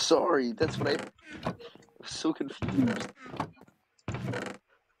 I'm sorry. That's what I'm so confused. That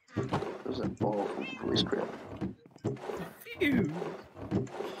was an awful voice crack. Phew.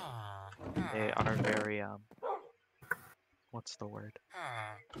 They are very what's the word?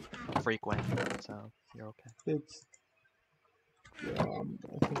 Frequent. So you're okay. It's yeah.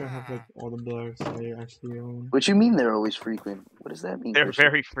 I think I have like all the blogs I actually own. What you mean they're always frequent? What does that mean? They're Christian?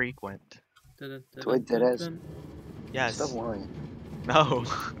 very frequent. Dun, dun, Do I dun, dead dun, ass? dun. Yes. Stop lying. No.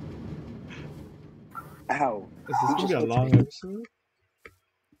 Ow. Is this You gonna just be a looked long at me. episode?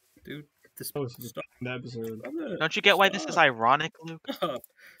 Dude, this Oh, it's just stop. an episode. Don't you get why this is ironic, Luke? Stop.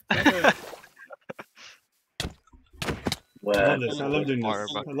 I love this. I love doing Fire,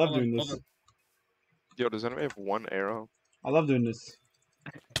 this. but- I love Hold on, doing hold this. on. Yo, does anybody have one arrow? I love doing this.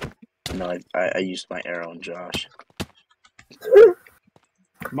 No, I used my arrow on Josh.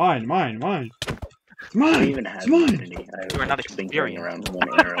 Mine. It's I mine. don't even have It's mine. immunity. I You are have not just been going experienced. around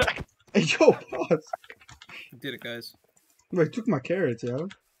one arrow. Hey, yo, pause. You did it, guys. Wait, took my carrots, yo.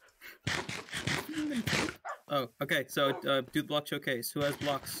 Oh, okay. So do the block showcase. Who has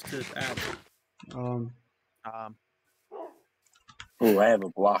blocks to add? Um, Oh, I have a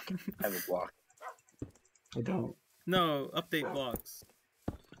block. I don't. No, update blocks.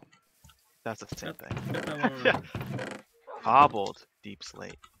 that's the same Got- thing. got that one wrong. Hobbled deep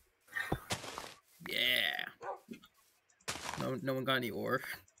slate. Yeah. No one got any ore.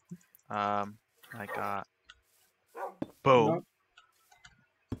 I got boom,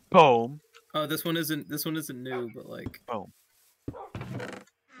 boom, Oh, this one isn't new, but like boom.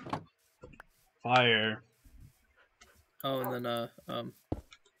 Fire. oh, and then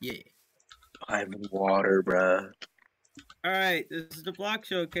yeah. I have water, bruh. All right, this is the block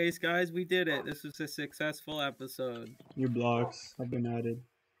showcase, guys. We did it. This was a successful episode. Your blocks have been added.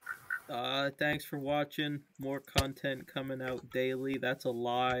 Thanks for watching. More content coming out daily. That's a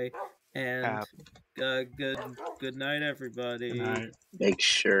lie. And good night, everybody. Good night. Make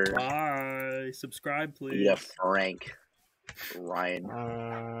sure Bye. Subscribe, you please. have Frank, Ryan.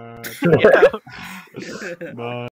 Yeah. Bye.